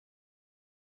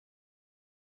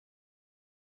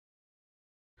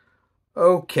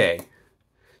Okay,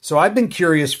 so I've been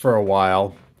curious for a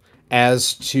while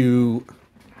as to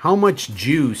how much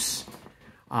juice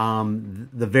the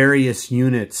various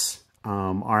units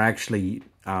are actually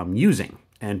using,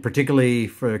 and particularly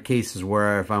for cases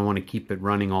where if I want to keep it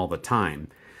running all the time.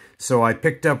 So I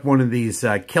picked up one of these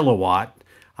kilowatt.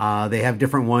 They have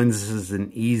different ones. This is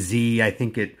an EZ. I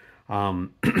think it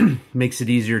makes it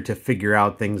easier to figure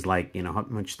out things like, you know, how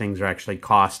much things are actually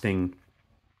costing,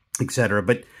 etc.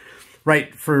 But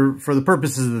right, for the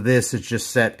purposes of this, it's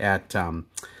just set at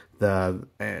the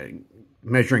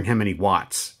measuring how many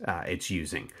watts it's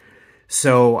using.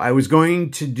 So I was going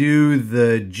to do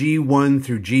the G1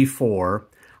 through G4,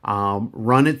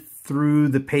 run it through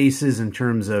the paces in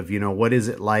terms of, you know, what is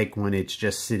it like when it's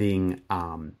just sitting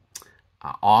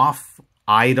off,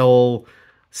 idle,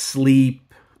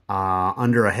 sleep,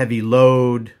 under a heavy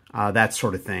load, that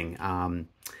sort of thing.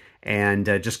 And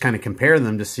just kind of compare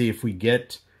them to see if we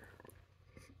get,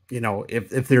 you know,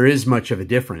 if there is much of a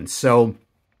difference. So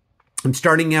I'm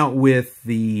starting out with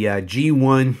the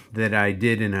G1 that I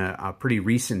did in a pretty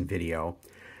recent video.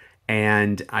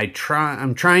 And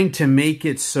I'm trying to make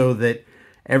it so that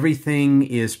everything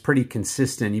is pretty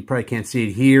consistent. You probably can't see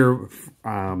it here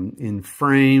in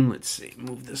frame. Let's see,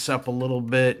 move this up a little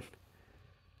bit.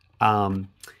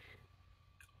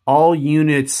 All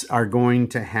units are going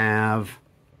to have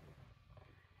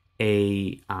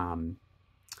a,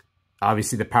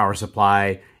 obviously the power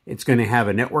supply. It's going to have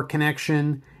a network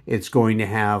connection. It's going to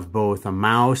have both a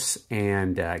mouse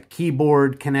and a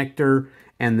keyboard connector,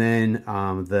 and then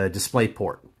the display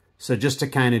port. So just to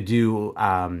kind of do,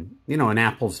 you know, an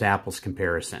apples to apples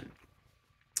comparison.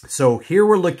 So here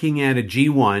we're looking at a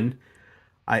G1.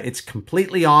 It's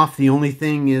completely off. The only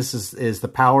thing is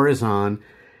the power is on.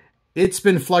 It's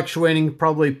been fluctuating,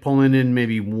 probably pulling in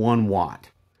maybe 1 watt.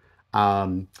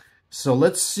 So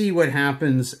let's see what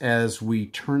happens as we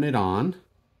turn it on.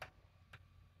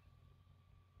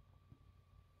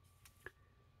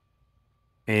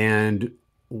 And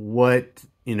what,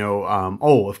 you know,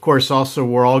 oh, of course, also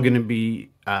we're all going to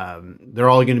be, they're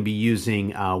all going to be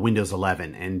using Windows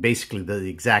 11 and basically the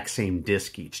exact same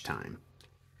disk each time.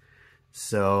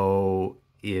 So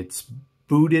it's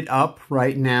booted up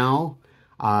right now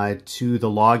to the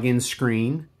login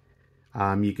screen.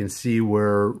 You can see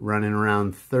we're running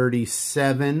around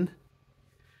 37.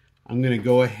 I'm going to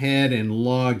go ahead and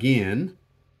log in.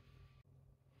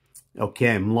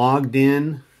 Okay, I'm logged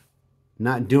in.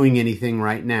 Not doing anything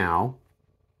right now.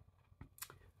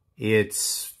 It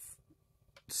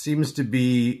seems to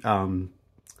be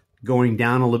going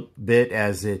down a little bit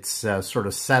as it's sort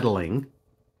of settling.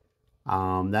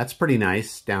 That's pretty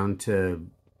nice, down to,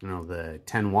 you know, the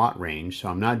 10 watt range. So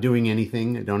I'm not doing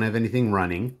anything. I don't have anything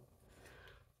running.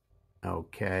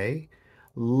 Okay,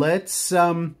 let's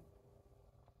try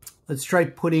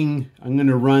putting. I'm going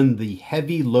to run the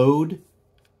heavy load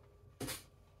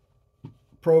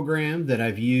program that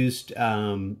I've used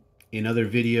in other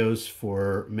videos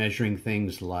for measuring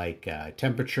things like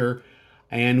temperature,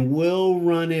 and we'll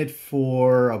run it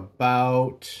for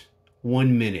about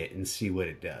 1 minute and see what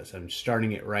it does. I'm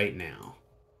starting it right now.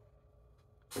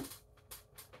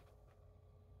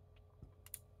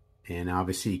 And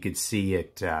obviously you could see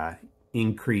it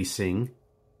increasing.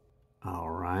 All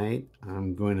right,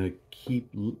 I'm going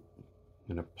to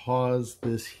pause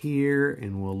this here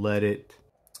and we'll let it.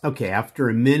 Okay, after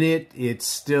a minute, it's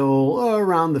still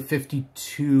around the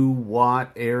 52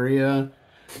 watt area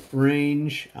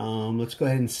range. Let's go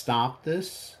ahead and stop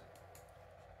this.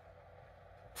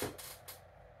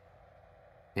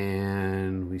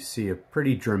 And we see a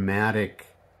pretty dramatic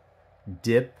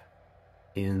dip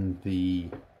in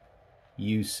the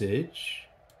usage.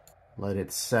 Let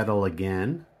it settle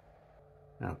again.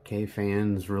 Okay,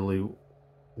 fan's really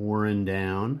wearing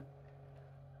down.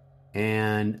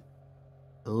 And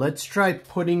let's try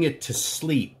putting it to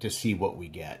sleep to see what we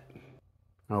get.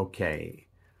 Okay,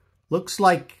 looks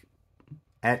like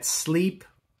at sleep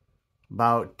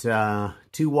about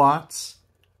 2 watts.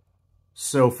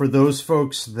 So for those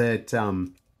folks that,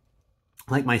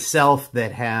 like myself,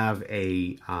 that have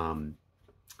a, I'm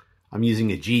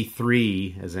using a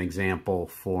G3 as an example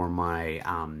for my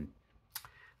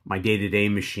my day-to-day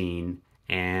machine,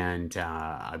 and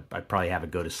I probably have it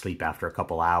go to sleep after a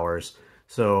couple hours.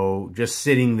 So just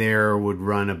sitting there would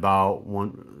run about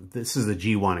this is the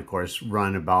G1, of course,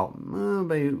 run about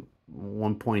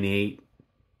 1.8,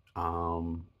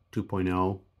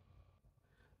 2.0.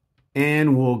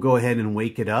 And we'll go ahead and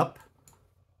wake it up.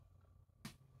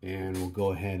 And we'll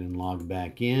go ahead and log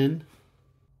back in.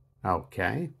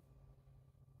 Okay.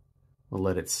 We'll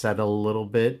let it settle a little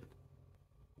bit.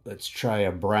 Let's try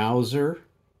a browser.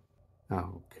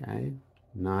 Okay,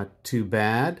 not too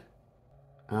bad.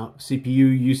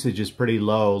 CPU usage is pretty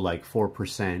low, like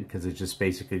 4%, because it's just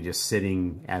basically just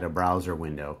sitting at a browser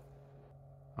window.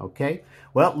 Okay,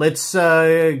 well, let's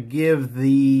go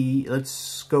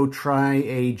try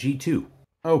a G2.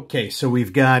 Okay, so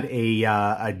we've got a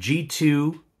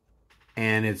G2,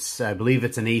 and I believe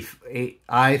it's an i5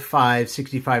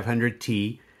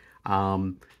 6500T.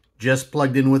 Just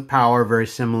plugged in with power, very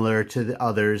similar to the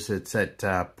others. It's at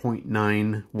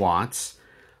 0.9 watts.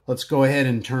 Let's go ahead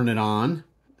and turn it on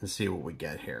and see what we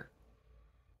get here.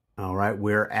 All right,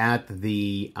 we're at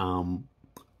the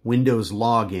Windows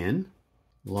login.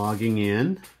 Logging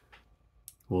in.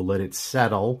 We'll let it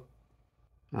settle.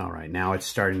 All right, now it's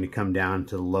starting to come down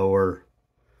to lower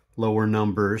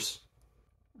numbers.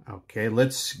 Okay,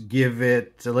 let's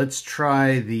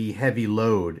try the heavy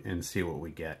load and see what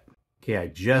we get. Okay, I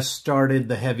just started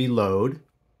the heavy load.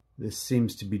 This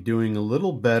seems to be doing a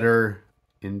little better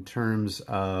in terms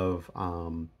of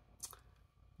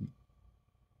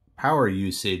power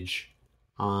usage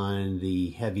on the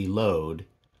heavy load.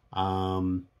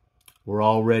 We're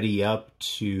already up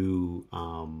to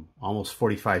almost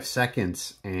 45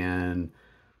 seconds, and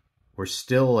we're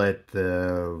still at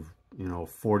the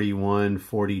 41,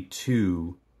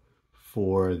 42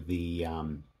 for the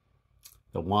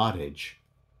wattage,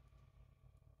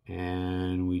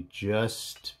 and we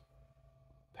just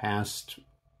passed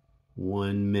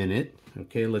 1 minute.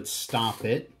 Okay, let's stop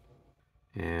it,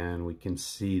 and we can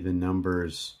see the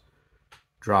numbers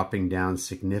dropping down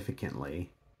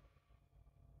significantly.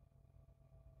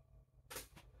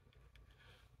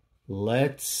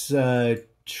 Let's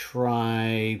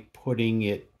try putting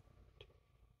it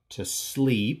to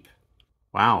sleep.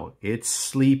 Wow, its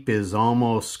sleep is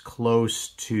almost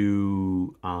close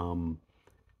to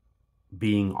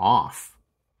being off,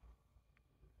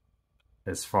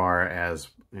 as far as,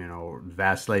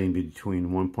 vacillating between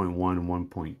 1.1 and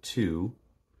 1.2.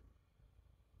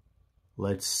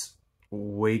 Let's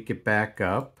wake it back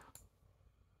up.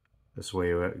 This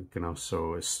way we can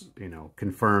also,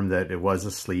 confirm that it was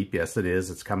asleep. Yes, it is.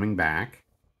 It's coming back.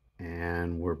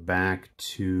 And we're back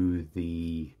to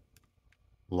the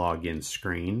login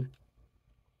screen.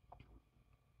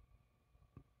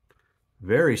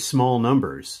 Very small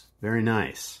numbers. Very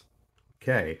nice.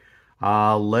 Okay.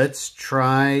 Let's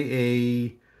try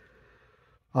a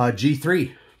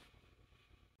G3.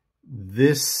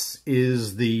 This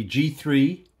is the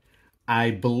G3.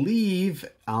 I believe,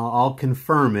 I'll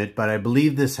confirm it, but I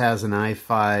believe this has an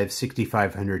i5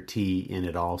 6500T in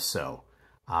it also.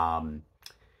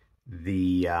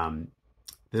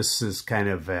 This is kind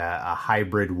of a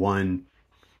hybrid one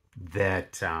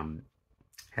that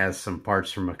has some parts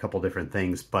from a couple different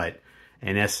things, but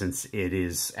in essence, it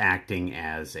is acting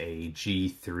as a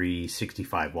G3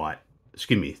 35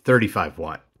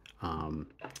 watt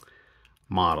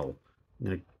model. I'm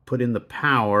going to put in the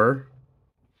power.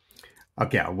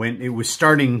 Okay, when it was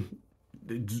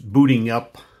booting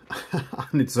up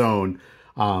on its own,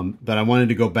 but I wanted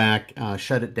to go back,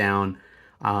 shut it down.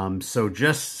 So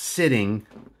just sitting,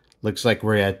 looks like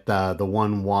we're at the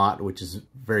 1 watt, which is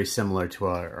very similar to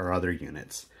our other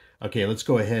units. Okay, let's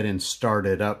go ahead and start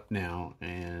it up now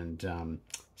and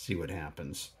see what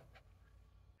happens.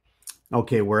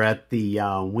 Okay, we're at the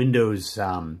Windows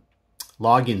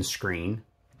login screen.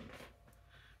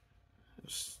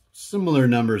 Similar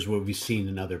numbers what we've seen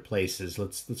in other places.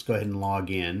 Let's go ahead and log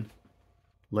in.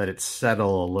 Let it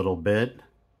settle a little bit.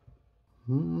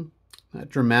 Not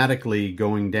dramatically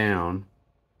going down.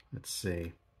 Let's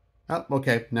see. Oh,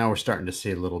 okay. Now we're starting to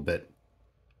see a little bit.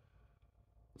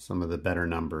 Some of the better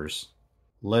numbers.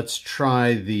 Let's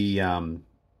try the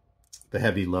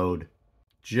heavy load.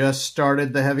 Just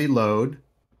started the heavy load.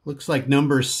 Looks like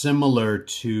numbers similar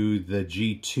to the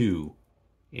G2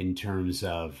 in terms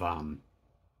of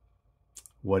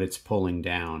what it's pulling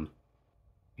down,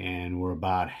 and we're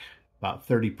about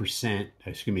 30%,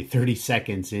 30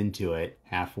 seconds into it,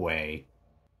 halfway.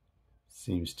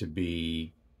 Seems to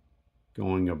be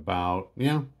going about,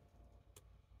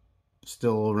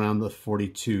 still around the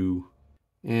 42.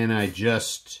 And I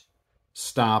just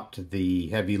stopped the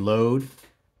heavy load,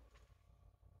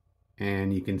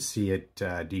 and you can see it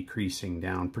decreasing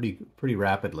down pretty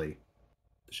rapidly.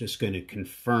 It's just going to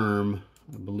confirm.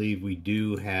 I believe we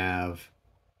do have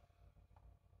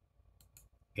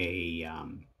a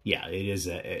it is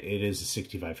a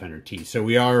 6500T. So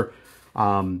we are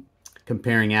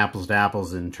comparing apples to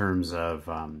apples in terms of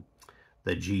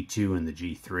the G2 and the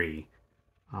G3.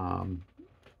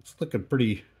 It's looking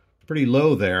pretty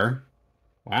low there.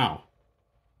 Wow,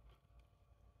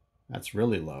 that's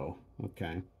really low.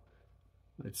 Okay,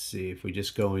 let's see if we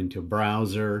just go into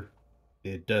browser.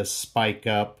 it does spike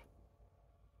up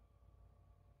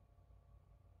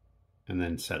and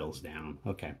then settles down.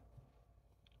 Okay.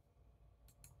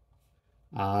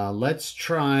 Let's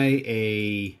try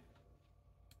a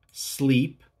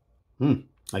sleep.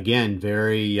 Again,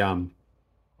 very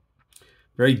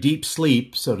deep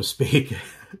sleep, so to speak.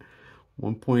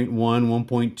 1.1,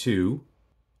 1.2.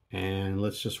 And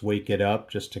let's just wake it up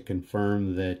just to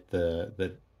confirm that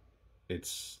that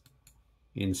it's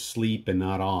in sleep and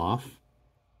not off.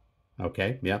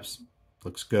 Okay, yep,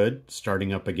 looks good.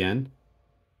 Starting up again.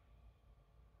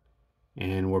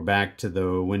 And we're back to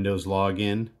the Windows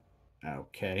login.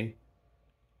 Okay.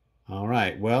 All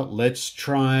right, well, let's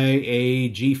try a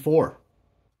G4.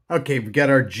 Okay, we've got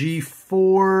our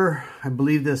G4. I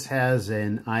believe this has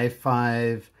an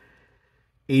i5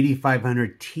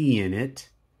 8500T in it.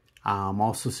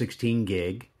 Also 16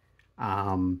 gig.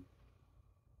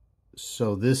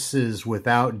 So this is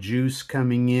without juice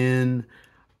coming in.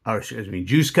 Oh, excuse me,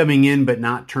 juice coming in but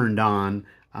not turned on.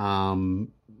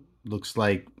 Looks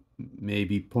like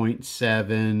maybe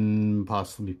 0.7,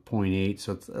 possibly 0.8.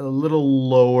 So it's a little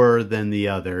lower than the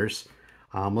others.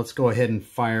 Let's go ahead and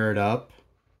fire it up.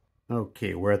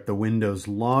 Okay, we're at the Windows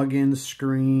login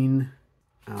screen.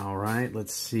 All right,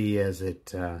 let's see as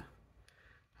it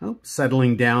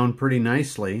settling down pretty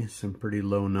nicely. Some pretty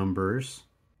low numbers.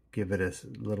 Give it a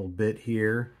little bit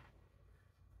here.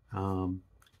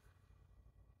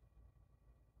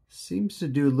 Seems to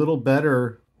do a little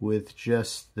better with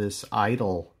just this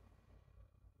idle.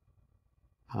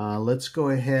 Let's go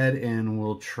ahead and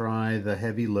we'll try the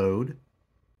heavy load.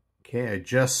 Okay, I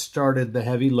just started the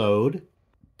heavy load.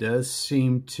 Does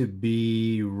seem to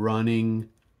be running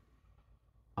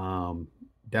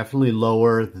definitely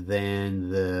lower than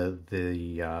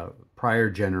the prior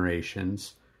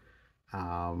generations.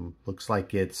 Looks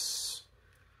like it's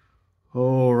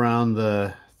around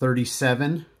the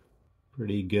 37.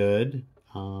 Pretty good.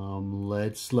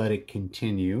 Let's let it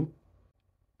continue.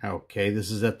 Okay,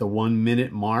 this is at the 1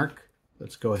 minute mark.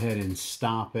 Let's go ahead and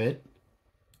stop it.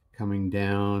 Coming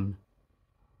down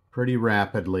pretty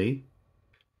rapidly.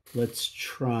 Let's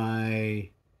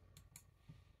try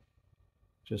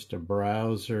just a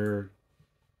browser,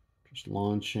 just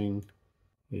launching.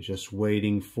 It's just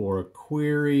waiting for a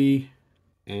query.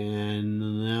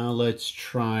 And now let's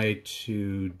try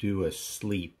to do a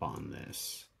sleep on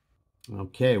this.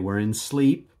 Okay, we're in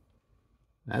sleep.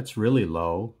 That's really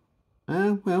low.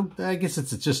 Well, I guess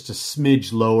it's just a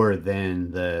smidge lower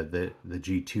than the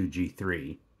G2,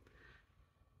 G3.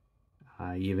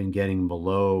 Even getting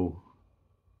below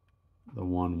the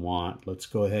 1 watt. Let's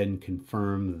go ahead and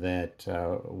confirm that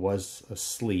was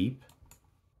asleep.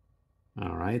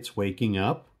 All right, it's waking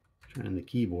up. Trying the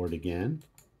keyboard again.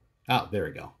 Oh, there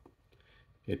we go.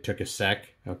 It took a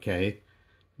sec. Okay,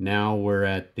 now we're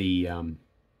at the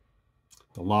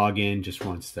login. Just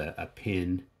wants a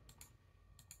pin.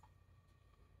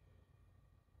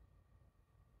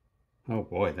 Oh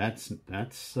boy, that's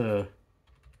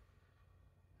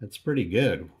pretty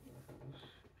good.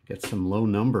 Get some low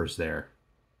numbers there.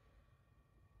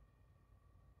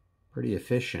 Pretty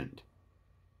efficient.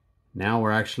 Now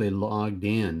we're actually logged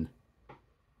in.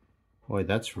 Boy,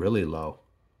 that's really low.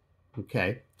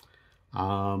 Okay.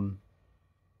 That's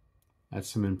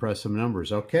some impressive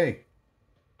numbers. Okay.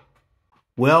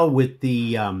 Well, with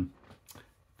the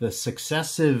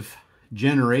successive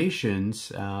generations,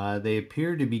 they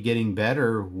appear to be getting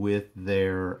better with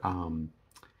their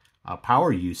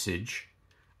power usage.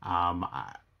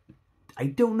 I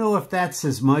don't know if that's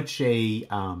as much a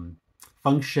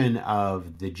function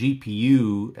of the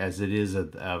GPU as it is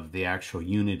of the actual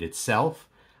unit itself.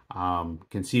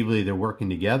 Conceivably, they're working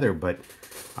together, but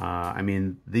I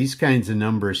mean, these kinds of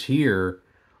numbers here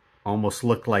almost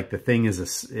look like the thing is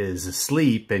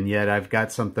asleep, and yet I've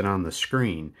got something on the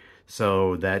screen.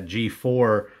 So that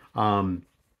G4,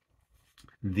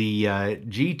 the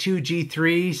G2,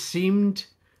 G3 seemed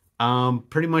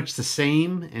pretty much the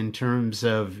same in terms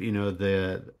of, you know,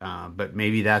 but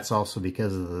maybe that's also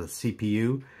because of the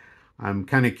CPU. I'm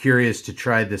kind of curious to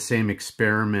try the same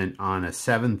experiment on a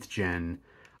 7th gen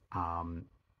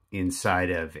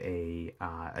inside of a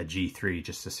G3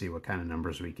 just to see what kind of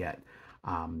numbers we get.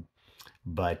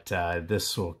 But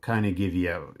this will kind of give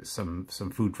you some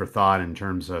food for thought in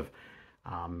terms of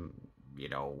you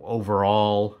know,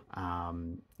 overall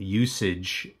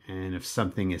usage, and if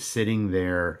something is sitting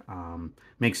there,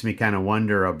 makes me kind of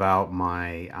wonder about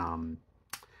my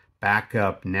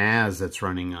backup NAS that's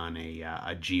running on a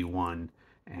G1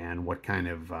 and what kind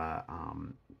of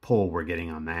pull we're getting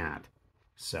on that.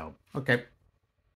 So, okay.